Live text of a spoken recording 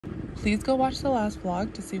Please go watch the last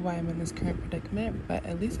vlog to see why I'm in this current predicament, but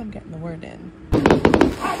at least I'm getting the word in.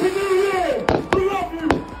 Happy New Year! We love you!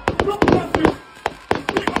 God bless you!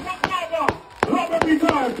 Keep us up, Father! Love every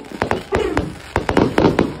time!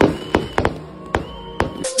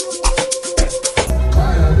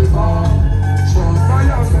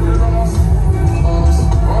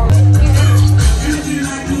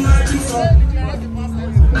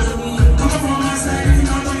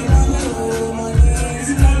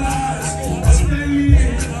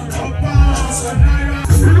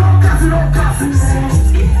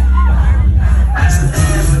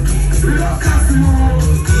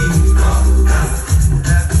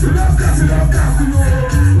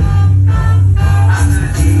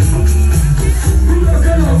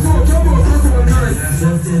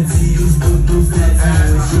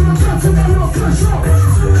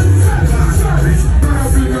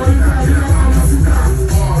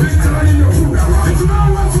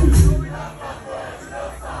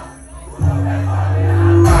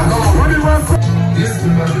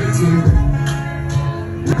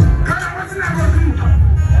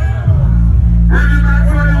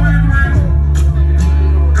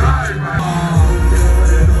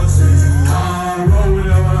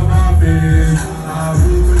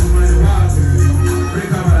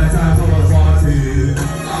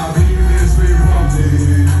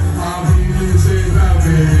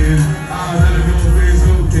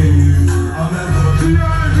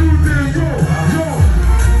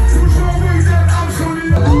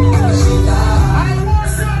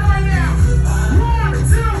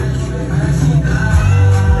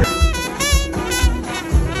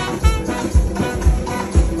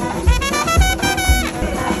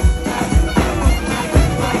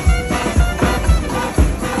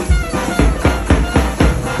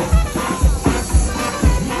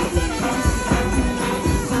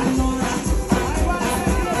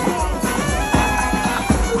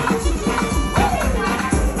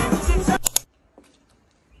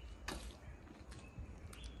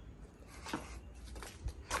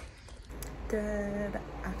 Good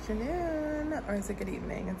afternoon, or is it good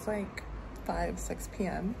evening? It's like 6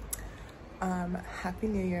 p.m. Happy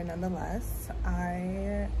New Year nonetheless.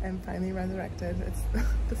 I am finally resurrected. It's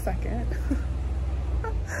the second.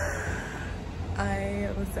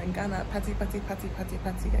 Listen, Ghana, patty. I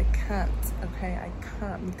can't, okay? I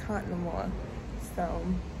can't no more. So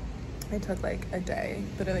I took like a day,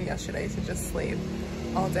 literally yesterday, to just sleep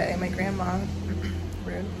all day. My grandma,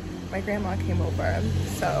 rude. My grandma came over,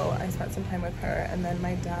 so I spent some time with her, and then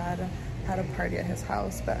my dad had a party at his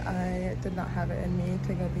house, but I did not have it in me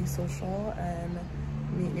to go be social and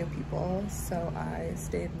meet new people, so I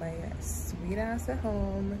stayed my sweet ass at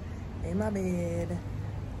home in my bed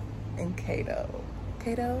and and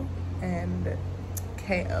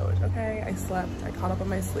KO'd, okay? I slept, I caught up on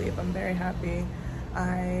my sleep, I'm very happy.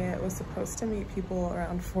 I was supposed to meet people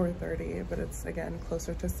around 4:30, but it's again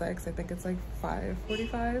closer to 6. I think it's like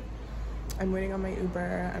 5:45. I'm waiting on my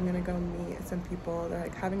Uber. I'm gonna go meet some people. They're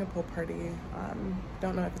like having a pool party.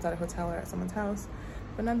 Don't know if it's at a hotel or at someone's house,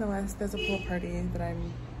 but nonetheless, there's a pool party that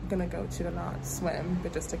I'm gonna go to not swim,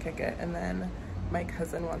 but just to kick it. And then my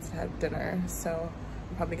cousin wants to have dinner, so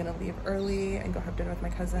I'm probably gonna leave early and go have dinner with my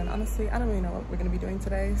cousin. Honestly, I don't really know what we're gonna be doing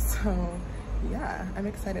today, so yeah, I'm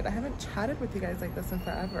excited. I haven't chatted with you guys like this in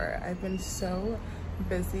forever. I've been so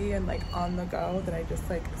busy and like on the go that I just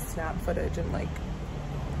like snap footage and like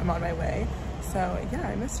I'm on my way. So yeah,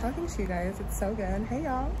 I miss talking to you guys. It's so good. Hey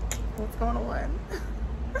y'all, what's going on?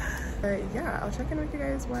 But yeah, I'll check in with you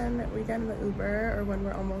guys when we get in the Uber or when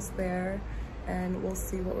we're almost there, and we'll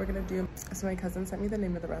see what we're gonna do. So my cousin sent me the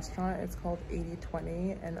name of the restaurant. It's called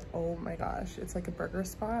 8020, and oh my gosh, it's like a burger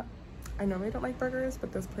spot. I normally don't like burgers,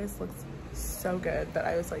 but this place looks so good that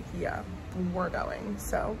I was like, yeah, we're going.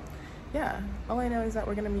 So yeah, all I know is that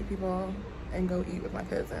we're gonna meet people and go eat with my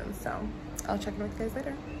cousin. So I'll check in with you guys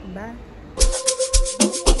later. Bye.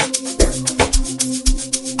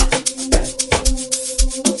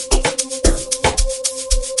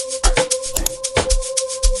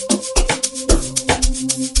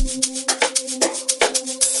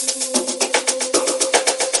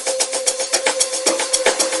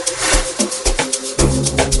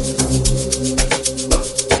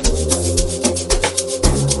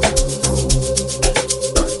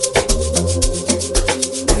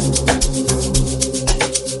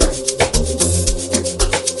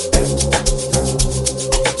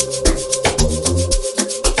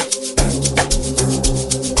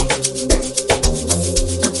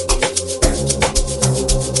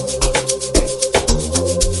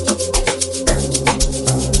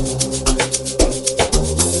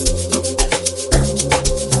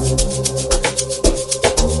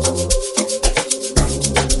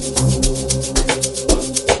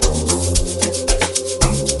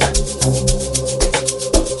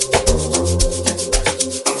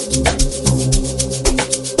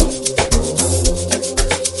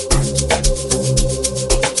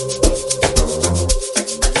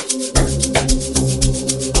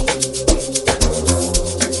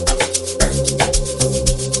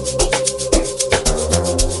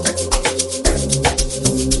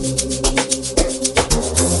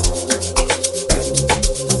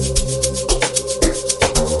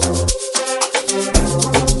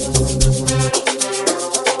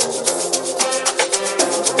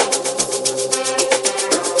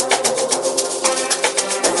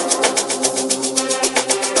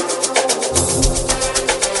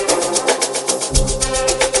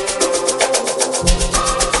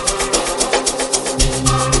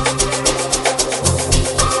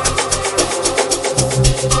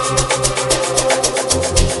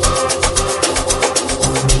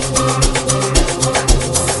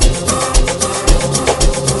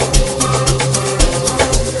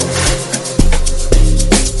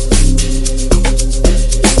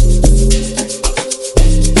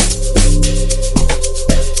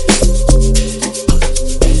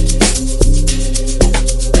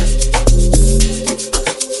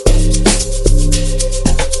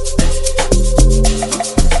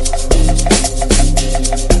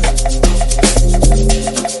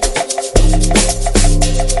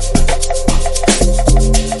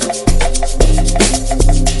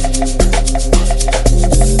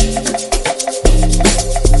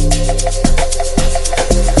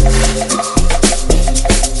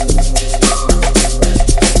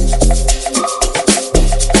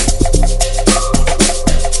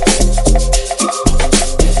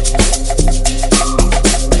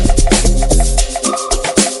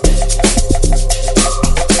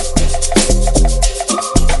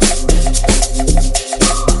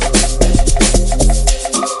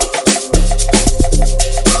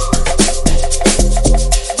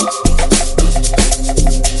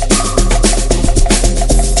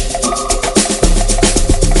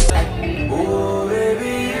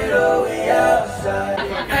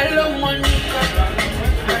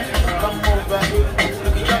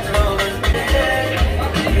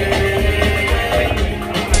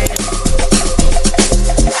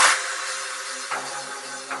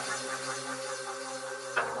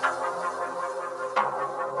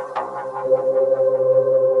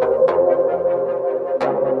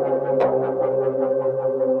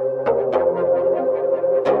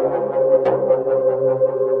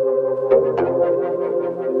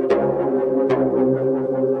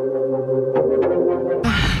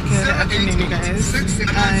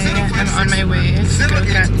 I'm on my way to go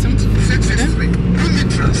get some food.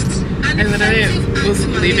 I literally was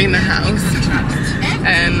leaving the house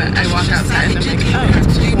and I walk outside and I'm like, oh,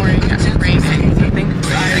 it's pouring, it's raining. So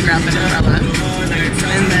thankfully I grabbed an umbrella.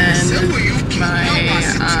 And then my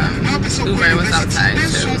Uber was outside,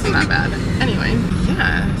 so it wasn't that bad. Anyway,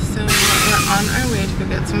 yeah, so we're on our way to go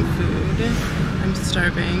get some food. I'm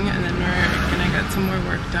starving, and then we're gonna get some more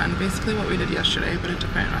work done. Basically what we did yesterday, but a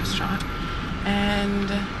different restaurant. And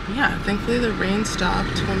yeah, thankfully the rain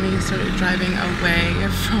stopped when we started driving away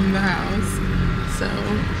from the house. So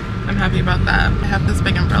I'm happy about that. I have this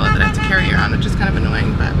big umbrella that I have to carry around, which is kind of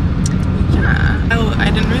annoying, but yeah. Oh,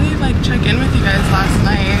 I didn't really like check in with you guys last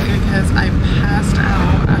night because I passed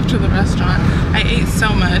out after the restaurant. I ate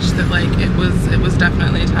so much that like it was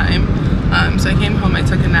definitely time. So I came home, I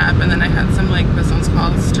took a nap, and then I had some like business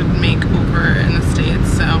calls to make over in the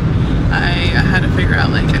States. So I had to figure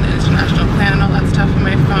out like an international plan and all that stuff on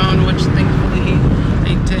my phone, which thankfully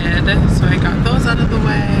I did. So I got those out of the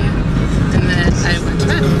way, and then I went to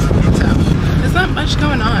bed. So there's not much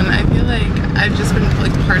going on. I feel like I've just been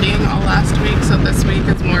like partying all last week, so this week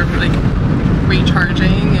is more of like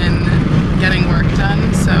recharging and getting work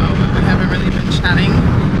done. So I haven't really been chatting,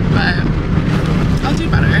 but I'll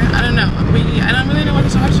do better. I don't know. I don't really know what to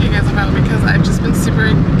talk to you guys about because I've just been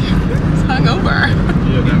super hungover.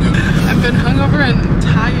 I've been hungover and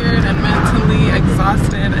tired and mentally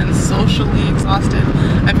exhausted and socially exhausted.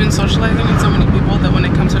 I've been socializing with so many people that when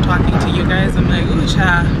it comes to talking to you guys, I'm like, ooh,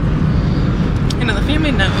 cha. You know, the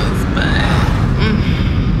family knows, but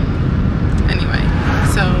anyway.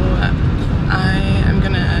 So I am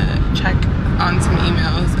gonna check on some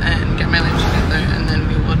emails and get my life together, and then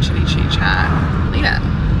we will chitty chat later.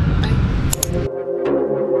 Bye.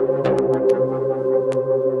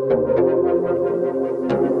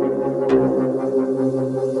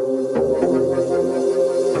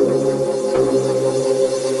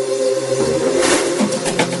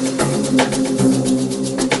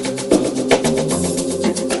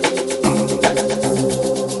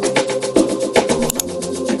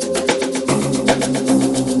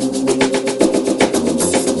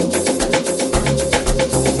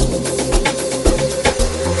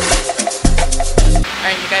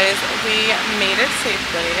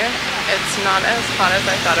 It's not as hot as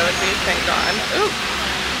I thought it would be, thank God. Ooh.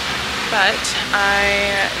 But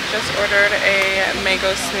I just ordered a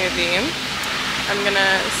mango smoothie. I'm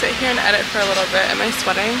gonna sit here and edit for a little bit. Am I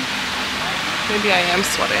sweating? Maybe I am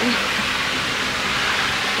sweating.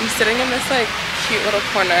 I'm sitting in this like cute little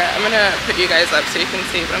corner. I'm gonna put you guys up so you can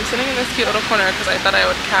see, but I'm sitting in this cute little corner because I thought I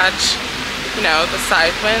would catch, you know, the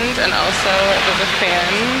side wind, and also there's a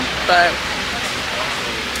fan, but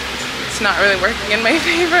it's not really working in my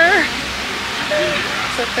favor.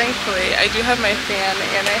 So thankfully I do have my fan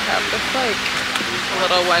and I have this like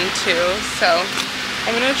little one too. So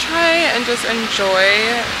I'm gonna try and just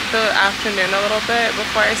enjoy the afternoon a little bit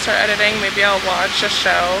before I start editing. Maybe I'll watch a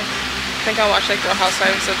show. I think I'll watch like Real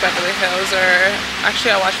Housewives of Beverly Hills, or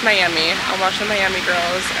actually I'll watch Miami. I'll watch the Miami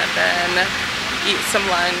Girls and then eat some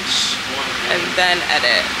lunch and then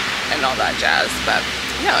edit and all that jazz. But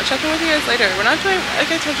yeah, I'll check in with you guys later. We're not doing, like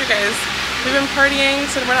I told you guys, we've been partying,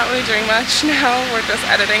 so we're not really doing much now. We're just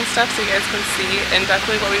editing stuff so you guys can see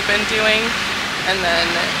in-depthly what we've been doing. And then,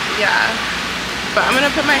 yeah. But I'm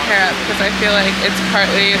gonna put my hair up because I feel like it's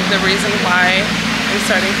partly the reason why I'm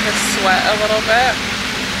starting to sweat a little bit.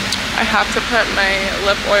 I have to put my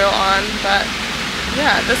lip oil on, but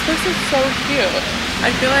yeah, this place is so cute.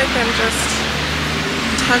 I feel like I'm just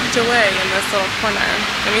tucked away in this little corner.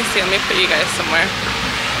 Let me see, let me put you guys somewhere.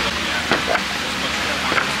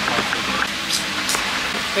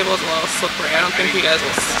 Table's a little slippery. I don't think you guys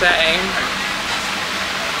will stay.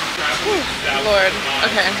 Whew, Lord.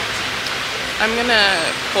 Okay. I'm gonna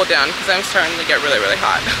cool down because I'm starting to get really, really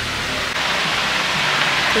hot.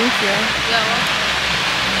 Thank you.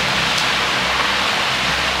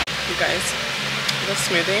 You guys, the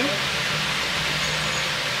smoothie.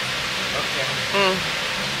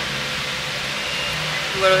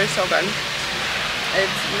 Literally so good.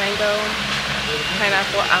 It's mango,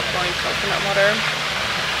 pineapple, apple, and coconut water.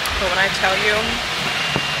 But when I tell you,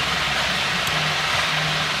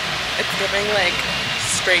 it's giving like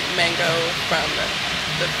straight mango from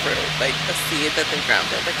the fruit, like the seed that they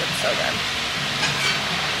grounded. Like, it's so good.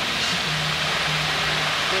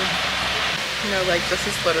 You know, like, this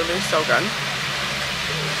is literally so good.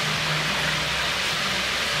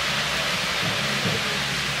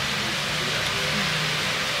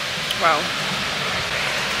 Wow.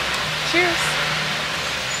 Cheers.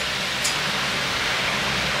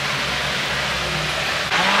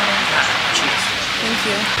 Thank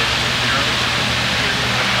you.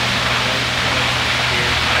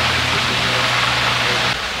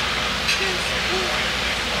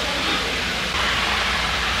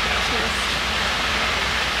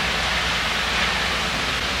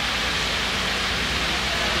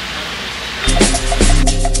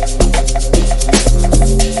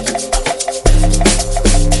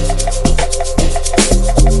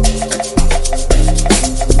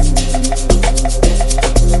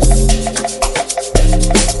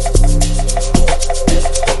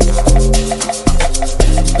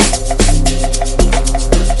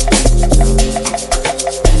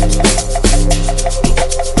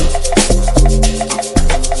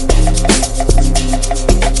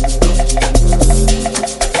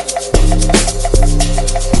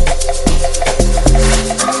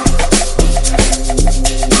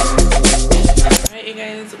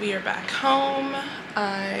 home.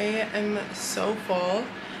 I am so full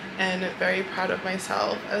and very proud of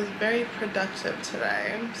myself. I was very productive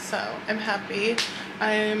today, so I'm happy.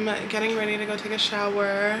 I'm getting ready to go take a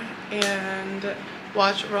shower and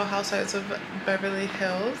watch Real Housewives of Beverly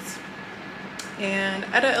Hills and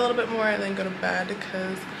edit a little bit more and then go to bed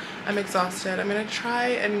because I'm exhausted. I'm gonna try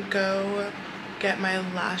and go get my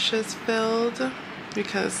lashes filled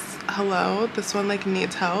because hello, this one like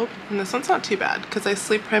needs help, and this one's not too bad because I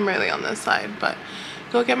sleep primarily on this side, but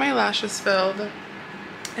go get my lashes filled.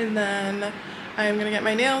 And then I'm gonna get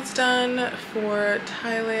my nails done for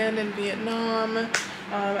Thailand and Vietnam.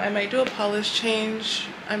 I might do a polish change.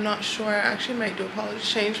 I'm not sure. I actually might do a polish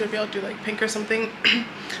change. Maybe I'll do like pink or something.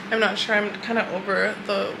 I'm not sure. I'm kind of over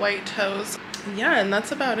the white toes. Yeah, and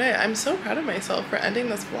that's about it. I'm so proud of myself for ending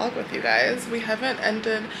this vlog with you guys. We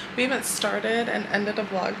haven't started and ended a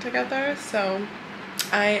vlog together, so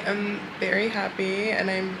I am very happy,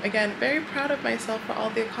 and I'm again very proud of myself for all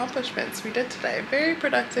the accomplishments we did today. Very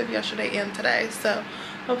productive yesterday and today, so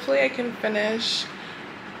hopefully I can finish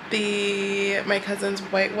my cousin's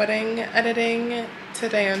white wedding editing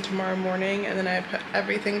today and tomorrow morning, and then I put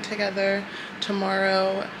everything together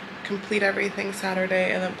tomorrow, complete everything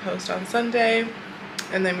Saturday, and then post on Sunday.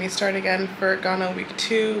 And then we start again for Ghana week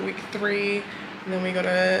 2, week 3, and then we go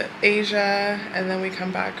to Asia, and then we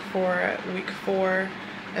come back for week 4,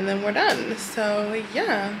 and then we're done. So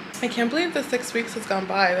yeah, I can't believe the 6 weeks has gone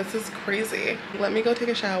by. This is crazy. Let me go take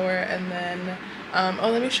a shower, and then oh,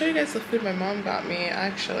 let me show you guys the food my mom got me.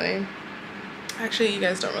 Actually you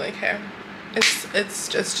guys don't really care. It's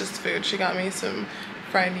just food. She got me some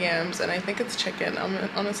fried yams, and I think it's chicken. I'm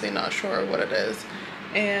honestly not sure what it is.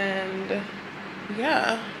 And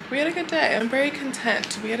yeah, we had a good day. I'm very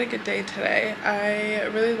content. We had a good day today. I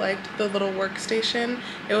really liked the little workstation.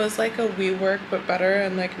 It was like a WeWork but better,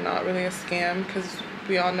 and like not really a scam because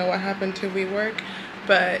we all know what happened to WeWork.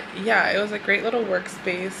 But yeah, it was a great little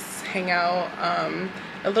workspace hangout.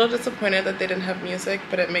 A little disappointed that they didn't have music,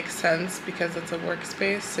 but it makes sense because it's a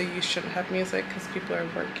workspace, so you shouldn't have music because people are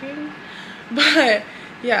working. But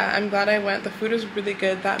yeah, I'm glad I went. The food is really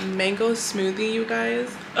good. That mango smoothie, you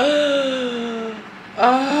guys.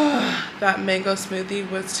 That mango smoothie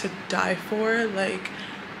was to die for. Like,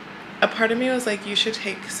 a part of me was like, you should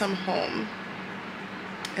take some home.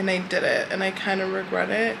 And I did it, and I kind of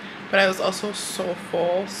regret it. But I was also so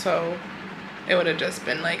full, so it would have just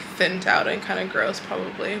been like thinned out and kind of gross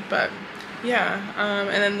probably. But yeah, and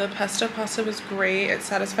then the pasta was great. It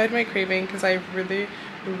satisfied my craving because I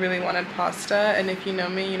really wanted pasta, and if you know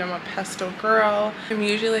me, you know I'm a pesto girl. I'm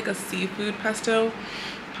usually like a seafood pasta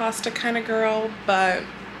kind of girl, but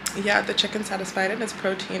yeah, the chicken satisfied it. It's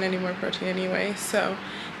protein, I need more protein anyway. So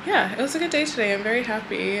yeah, it was a good day today. I'm very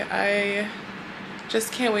happy. I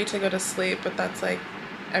just can't wait to go to sleep, but that's like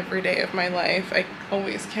every day of my life. I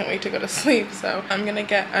always can't wait to go to sleep. So I'm gonna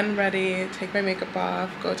get unready, take my makeup off,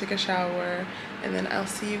 go take a shower, and then I'll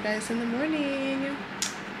see you guys in the morning.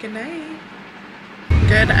 Good night.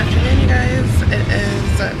 Good afternoon, you guys. It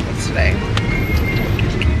is, what's today?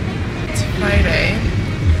 It's Friday,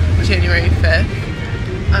 January 5th.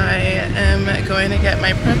 I am going to get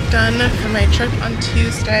my prep done for my trip on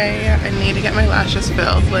Tuesday. I need to get my lashes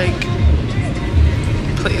filled. Like,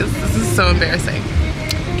 please, this is so embarrassing.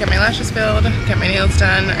 Get my lashes filled, get my nails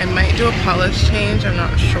done. I might do a polish change, I'm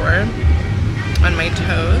not sure, on my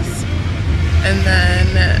toes. And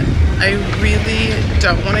then I really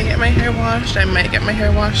don't want to get my hair washed. I might get my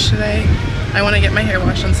hair washed today. I want to get my hair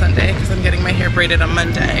washed on Sunday because I'm getting my hair braided on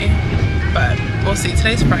Monday. But we'll see.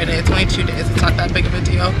 Today's Friday. It's only 2 days. It's not that big of a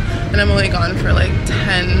deal. And I'm only gone for like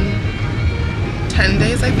 10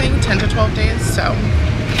 days, I think. 10 to 12 days. So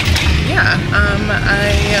yeah,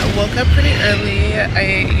 I woke up pretty early.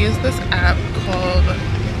 I used this app called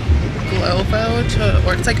Glovo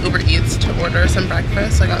or it's like Uber Eats to order some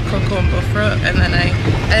breakfast. So I got cocoa and bullfruit, and then I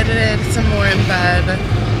edited some more in bed,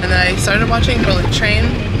 and then I started watching Bullet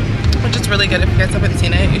Train, which is really good. If you guys haven't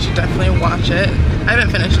seen it, you should definitely watch it. I haven't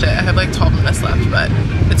finished it. I have like 12 minutes left, but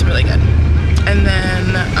it's really good. And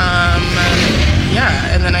then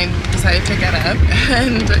yeah, and then I decided to get up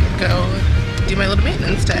and go do my little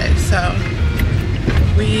maintenance day. So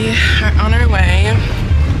we are on our way.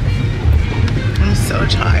 I'm so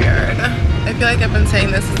tired. I feel like I've been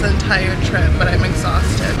saying this the entire trip, but I'm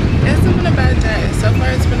exhausted. It hasn't been a bad day. So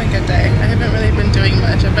far it's been a good day. I haven't really been doing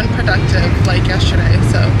much. I've been productive like yesterday,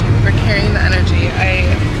 so we're carrying the energy. I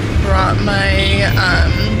brought my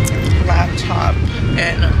laptop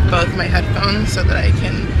and both my headphones so that I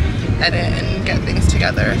can edit and get things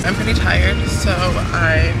together. I'm pretty tired, so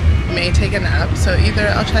I may take a nap. So either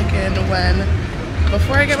I'll check in when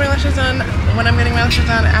before I get my lashes done, when I'm getting my lashes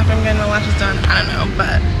done, after I'm getting my lashes done, I don't know,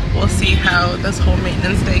 but we'll see how this whole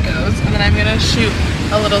maintenance day goes. And then I'm gonna shoot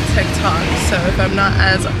a little TikTok, so if I'm not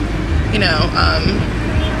as, you know, I'm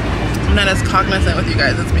not as cognizant with you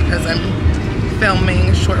guys, it's because I'm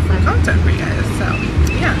filming short form content for you guys. So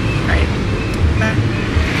yeah, alright, bye.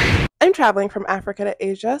 I'm traveling from Africa to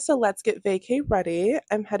Asia, so let's get vacay ready.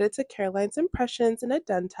 I'm headed to Caroline's Impressions in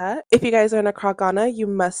Adenta. If you guys are in Accra, Ghana, you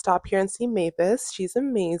must stop here and see Mavis. She's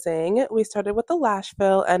amazing. We started with the lash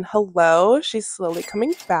fill, and hello, she's slowly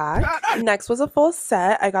coming back. Next was a full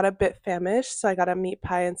set. I got a bit famished, so I got a meat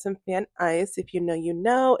pie and some fan ice. If you know, you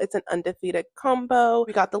know. It's an undefeated combo.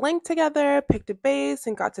 We got the link together, picked a base,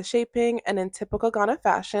 and got to shaping, and in typical Ghana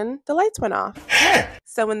fashion, the lights went off.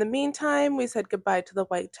 So in the meantime, we said goodbye to the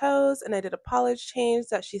white toes, and I did a polish change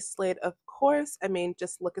that she slayed, of course. I mean,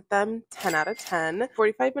 just look at them, 10 out of 10.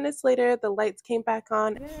 45 minutes later, the lights came back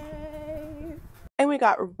on. Yay! And we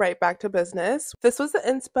got right back to business. This was the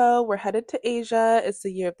inspo. We're headed to Asia. It's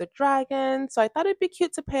the year of the dragon, so I thought it'd be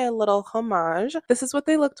cute to pay a little homage. This is what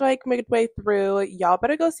they looked like midway through. Y'all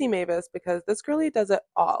better go see Mavis because this girlie does it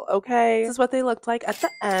all, okay? This is what they looked like at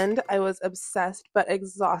the end. I was obsessed but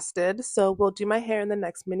exhausted, so we'll do my hair in the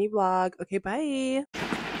next mini vlog. Okay, bye.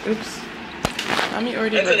 Oops. I'm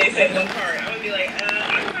already. That's what they said in the car. I'm gonna be like,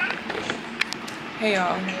 Hey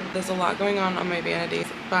y'all, there's a lot going on my vanity,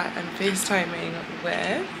 but I'm FaceTiming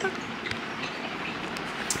with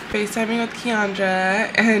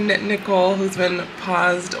Keandra and Nicole, who's been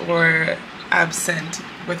paused or absent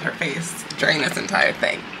with her face during this entire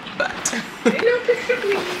thing. But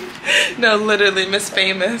no, literally, Miss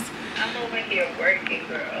Famous. I'm over here working,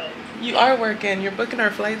 girl. You are working. You're booking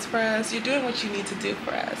our flights for us. You're doing what you need to do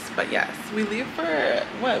for us. But yes, we leave for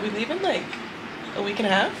what? We leave in like a week and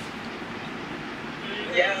a half.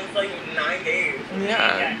 Yeah, it's like 9 days.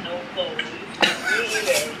 Yeah. I got no clothes. Me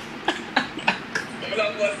either. I'm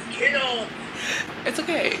gonna go skin on. It's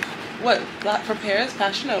okay. What? For Paris,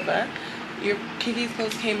 Fashion Nova, your Kiki's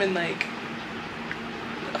clothes came in like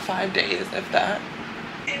 5 days, if that.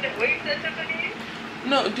 And where you said Tiffany?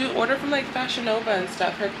 No, do order from like Fashion Nova and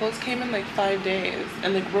stuff. Her clothes came in like 5 days.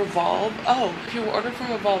 And like Revolve. Oh, if you order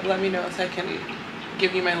from Revolve, let me know so I can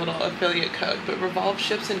give you my little affiliate code. But Revolve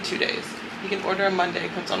ships in 2 days. You can order on Monday,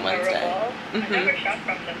 it comes on Wednesday. Revolve? I never shopped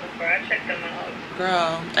from them before. I checked them out.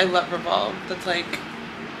 Girl, I love Revolve. That's like...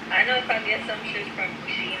 I know if I get some shit from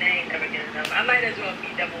Shein, I ain't never getting them. I might as well be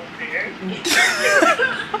double fair.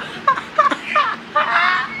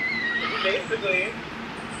 Basically.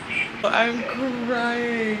 I'm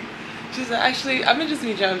crying. She's like, actually, I'm gonna just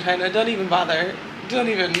meet you in China. Don't even bother. Don't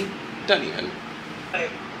even.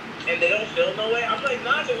 And they don't feel no way. I'm like,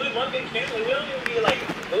 nah, we one big family. We don't even be like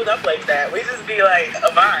glued up like that. We just be like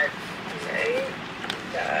a vibe. Okay?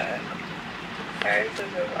 God. Paris is a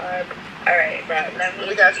vibe. Alright, bro.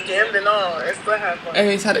 We got scammed and all. It's still have fun. And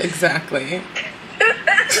he said exactly.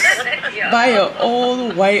 By an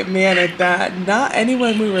old white man at that. Not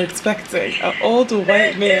anyone we were expecting. An old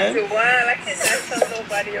white man. It's wild. I cannot tell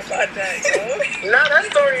nobody about that, yo. Nah, that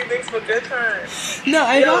story makes for good times. No,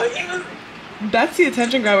 I know. That's the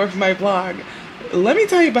attention grabber for my vlog. Let me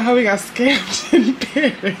tell you about how we got scammed in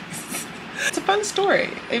Paris. It's a fun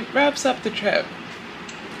story. It wraps up the trip.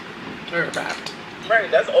 Or wrapped.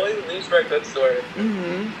 Right, that's always leads for a good story.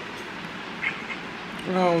 Mm-hmm.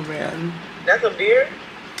 Oh, man. That's a beer?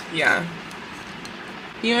 Yeah.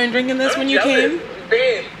 You weren't drinking this when you came?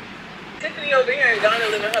 Babe, Tiffany over here in Ghana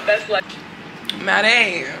living her best life.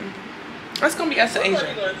 Maddie. That's gonna be us in Asia. What are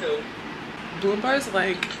you going to? Blue Bar's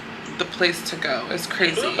like the place to go. It's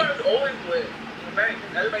crazy. Blue Bar's always lit. Right?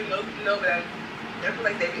 Everybody knows, but I feel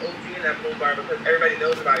like they be OG in that Blue Bar because everybody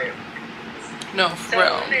knows about it. No, for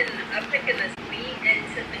real. I'm picking this. Me and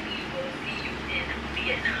Tiffany will see you in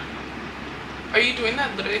Vietnam. Are you doing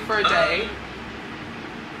that literally for a day?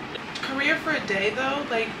 Korea for a day though?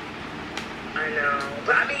 Like, I know.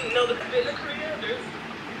 But I mean, no, in Korea,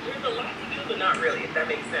 there's a lot to do, but not really, if that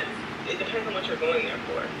makes sense. It depends on what you're going there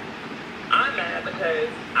for. I'm mad because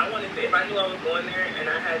I wanted to, if I knew I was going there and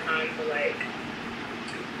I had time to like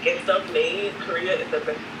get stuff made, Korea is the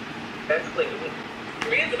best place.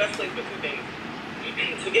 Korea is the best place for two things.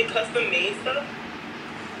 To get custom made stuff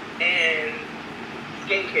and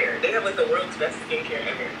skincare. They have like the world's best skincare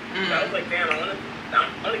ever. So I was like, damn, I want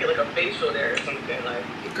to get like a facial there or something. Like,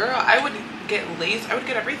 girl, I would get laser. I would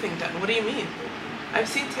get everything done. What do you mean? I've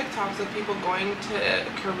seen TikToks of people going to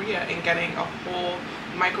Korea and getting a whole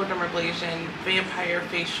microdermabrasion, vampire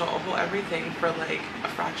facial, a whole everything for like a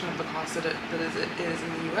fraction of the cost that it is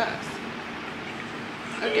in the US.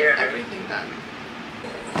 I'd get everything done.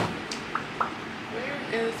 Where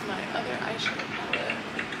is my other eyeshadow palette?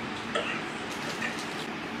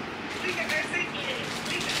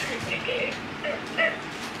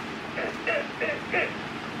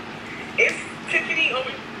 It's Tiffany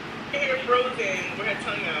over here frozen with her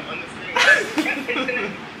tongue out on the screen.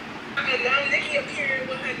 And now Nikki up here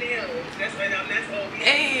with her nails. That's right now, that's all we have.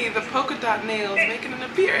 Hey, the polka dot nails making an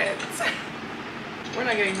appearance. We're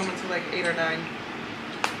not getting home until like 8 or 9.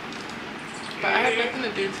 But I have nothing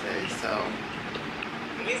to do today, so.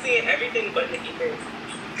 We seeing everything but Nikki face.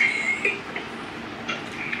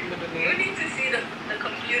 You need to see the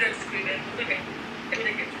computer screen. Okay.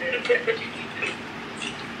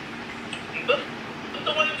 But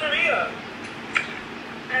the one in Korea.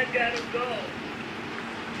 I gotta go.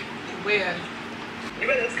 Where? You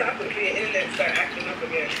better stop if your internet start acting up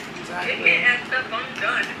again. It Exactly. can't act up, I'm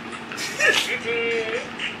done.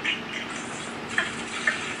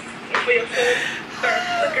 For your phone start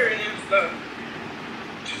flickering and stuff.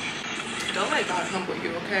 Don't let God humble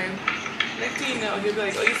you, okay? Next thing you know, he'll be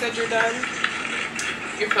like, oh, you said you're done?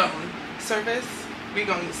 Your phone. Service? We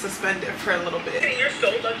gonna suspend it for a little bit. Hey, you're so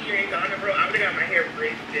lucky you're in Ghana, bro. I would've got my hair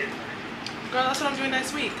braided. Girl, that's what I'm doing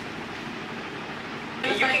next week.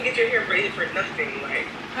 And you can get your hair braided for nothing, like.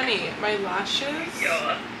 Honey, my lashes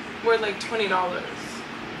Yeah. were like $20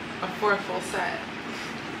 for a full set.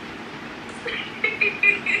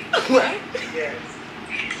 What? Yes.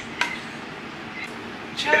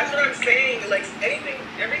 Child. That's what I'm saying. Like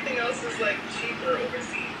everything else is like cheaper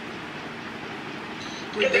overseas.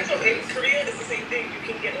 Because that's okay. Korea is the same thing. You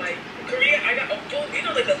can get like Korea. I got a full, you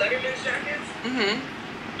know, like the Letterman's jackets.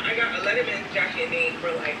 I got a Letterman's jacket made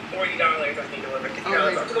for like $40. I think it was. Like,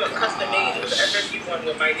 I'm talking about custom made. It was an FSU one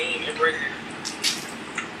with my name embroidered.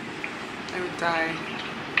 I would die.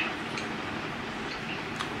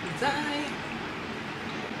 Die.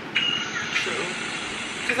 True.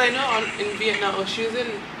 Because I know in Vietnam, she was in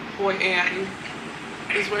Hoi An,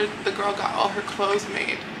 is where the girl got all her clothes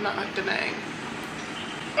made, not Da Nang.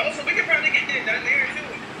 Oh, so we could probably get it done there too.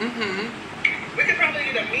 We could probably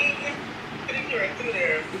get a mean through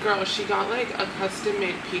there. Girl, she got like a custom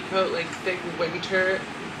made peacoat, like thick winter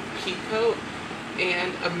peacoat,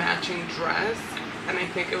 and a matching dress, and I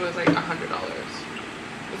think it was like $100.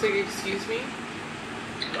 It's like, excuse me?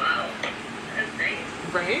 Wow. That's nice.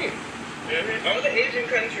 Right? All the Asian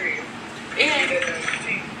countries. And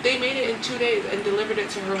they made it in 2 days and delivered it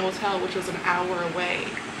to her hotel, which was an hour away.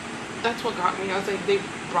 That's what got me. I was like, they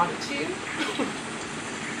brought it to you?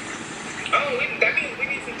 Oh, that means we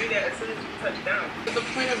need to do that as soon as we touch down. The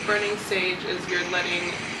point of burning sage is you're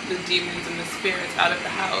letting the demons and the spirits out of the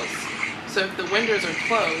house. So if the windows are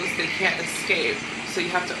closed, they can't escape. So you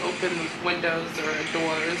have to open the windows or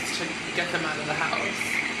doors to get them out of the house.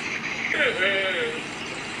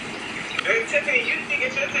 Hey, Tiffany, you think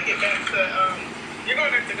it's your ticket back to, you're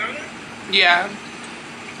going back to Ghana? Yeah.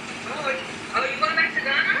 Oh, you going back to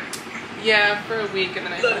Ghana? Yeah, for a week, and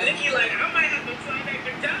then I Look, said, Nikki, like, I might have to fly back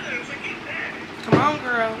to Ghana, forget that. come on,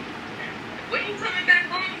 girl. When you coming back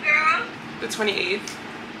home, girl? The 28th.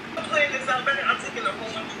 I'm playing this out better. I'm taking a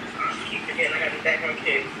whole bunch of this off. I keep forgetting I got to back on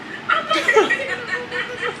kids.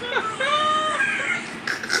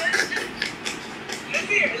 Look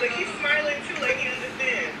here, like, he's smiling too, like he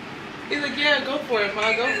understands. He's like, yeah, go for it,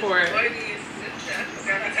 Ma, go for it. He's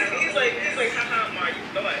like, haha, Ma, you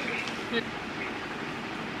thought.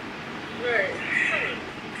 Right.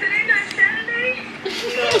 Today not Saturday?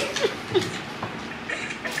 No.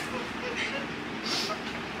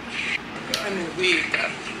 I'm weak.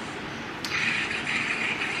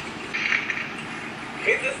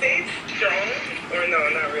 Is the stage strong? Or no,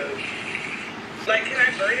 not really? Like, can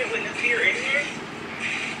I burn it with the beer in here?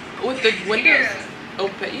 With the windows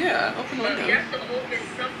open, yeah, open You window. have to open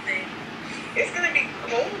something. It's gonna be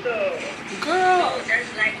cold though. Girl. So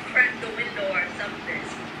just like crack the window or something.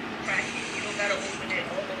 Crack it. You don't gotta open it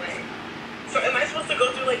all the way. So am I supposed to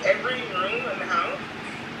go through like every room in the house?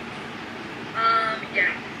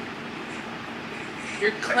 Yeah.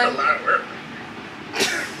 You're That's a lot of work.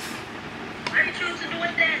 Why did you choose to do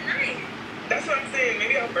it that night? That's what I'm saying.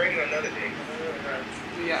 Maybe I'll bring it another day.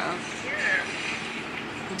 Yeah. Yeah.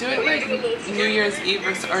 Do it like New Year's Eve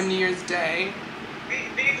or New Year's Day. Do you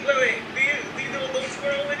do a little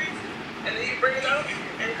swirl with it? And then you bring it out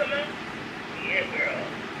and come out? Yeah, girl.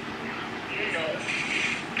 You know.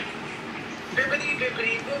 Bibbidi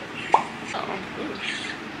bibbidi boop. Oh, ooh.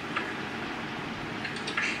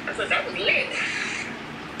 I said that was lit.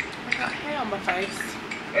 I got hair on my face.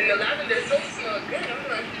 And the lavender soap smells good. I'm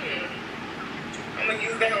like, I'm gonna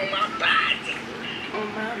use that on my body. On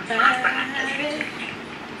my body.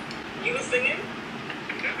 You was singing?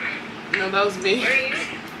 No, that was me. Where are you?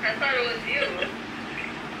 I thought it was you.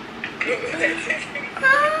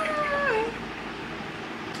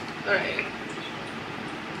 Alright.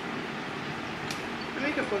 The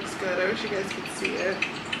makeup looks good. I wish you guys could see it.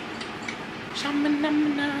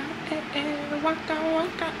 Shamanamana, waka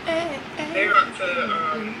waka, They're up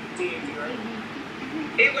to D&D, right?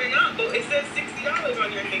 It went up, but it says $60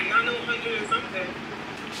 on your thing, not no 100 or something.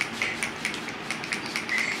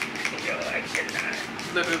 Yo, I cannot.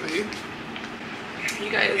 Literally.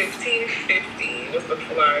 You guys. $15.50 was the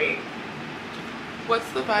flight.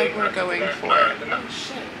 What's the vibe we're going for? Oh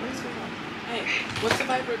shit, what is going on? Hey, what's the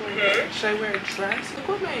vibe we're going for? Should I wear a dress? Look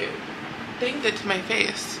what my thing did to my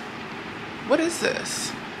face. What is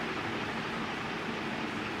this?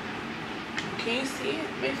 Can you see it?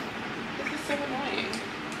 This is so annoying.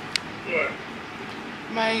 What?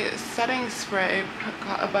 My setting spray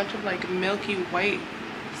got a bunch of like milky white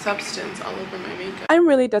substance all over my makeup. I'm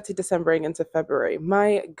really Detty Decembering into February.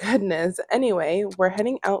 My goodness. Anyway, we're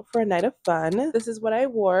heading out for a night of fun. This is what I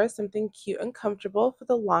wore, something cute and comfortable for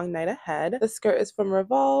the long night ahead. The skirt is from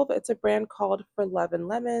Revolve. It's a brand called For Love and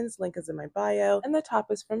Lemons. Link is in my bio. And the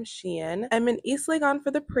top is from Shein. I'm in East Legon for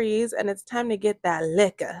the prees and it's time to get that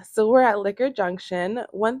liquor. So we're at Liquor Junction.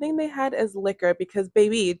 One thing they had is liquor because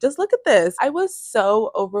baby, just look at this. I was so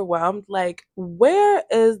overwhelmed. Like, where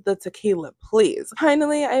is the tequila, please?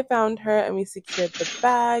 Finally, I found her and we secured the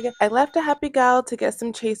bag. I left a happy gal to get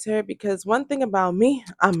some chaser because one thing about me,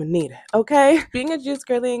 I'ma need it, okay? Being a juice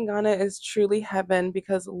girly in Ghana is truly heaven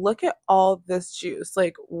because look at all this juice.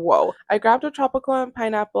 Like, whoa. I grabbed a tropical and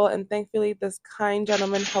pineapple and thankfully this kind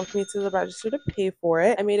gentleman helped me to the register to pay for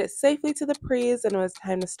it. I made it safely to the prees and it was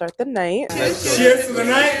time to start the night. Cheers to the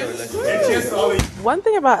night, and cheers to all of you. One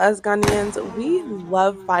thing about us Ghanaians, we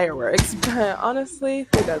love fireworks, but honestly,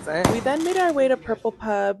 who doesn't? We then made our way to Purple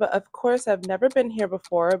Pub. Of course, I've never been here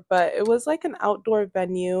before, but it was like an outdoor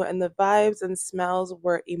venue and the vibes and smells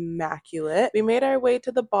were immaculate. We made our way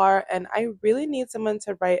to the bar and I really need someone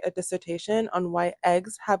to write a dissertation on why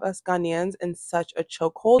eggs have us Ghanaians in such a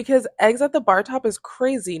chokehold because eggs at the bar top is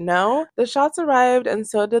crazy, no? The shots arrived and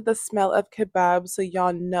so did the smell of kebab, so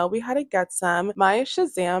y'all know we had to get some. My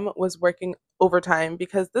Shazam was working overtime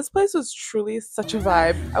because this place was truly such a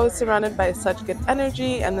vibe. I was surrounded by such good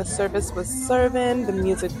energy and the service was serving, the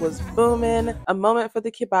music was booming. A moment for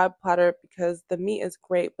the kebab platter because the meat is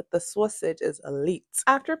great but the sausage is elite.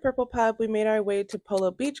 After Purple Pub, we made our way to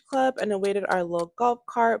Polo Beach Club and awaited our little golf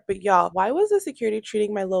cart, but y'all, why was the security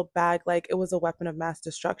treating my little bag like it was a weapon of mass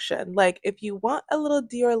destruction? Like, if you want a little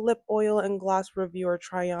Dior lip oil and gloss review or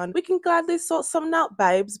try on, we can gladly sort something out,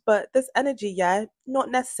 babes, but this energy, yeah,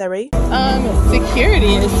 not necessary.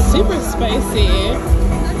 Security is super spicy.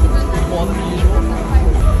 More than usual.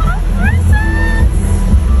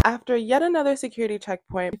 After yet another security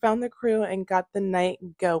checkpoint, we found the crew and got the night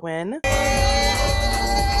going.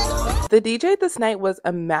 The DJ this night was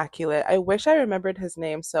immaculate. I wish I remembered his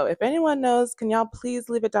name, so if anyone knows, can y'all please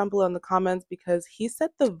leave it down below in the comments because he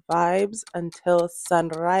set the vibes until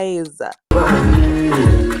sunrise.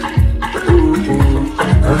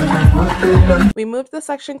 We moved the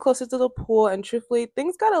section closer to the pool and truthfully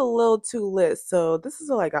things got a little too lit, so this is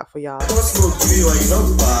all I got for y'all.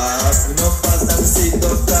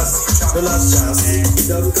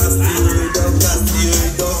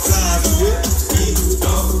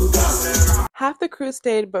 Half the crew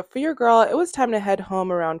stayed, but for your girl, it was time to head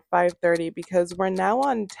home around 5:30 because we're now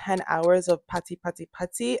on 10 hours of pati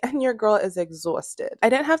and your girl is exhausted. I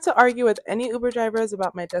didn't have to argue with any Uber drivers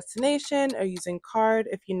about my destination or using card.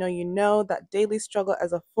 If you know, you know that daily struggle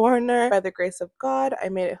as a foreigner. By the grace of God, I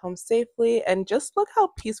made it home safely and just look how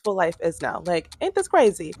peaceful life is now. Like, ain't this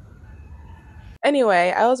crazy?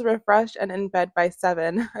 Anyway, I was refreshed and in bed by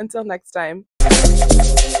 7. Until next time.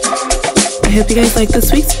 I hope you guys liked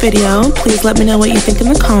this week's video. Please let me know what you think in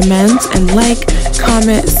the comments and like,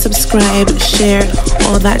 comment, subscribe, share,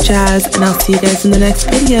 all that jazz, and I'll see you guys in the next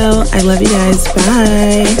video. I love you guys.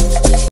 Bye.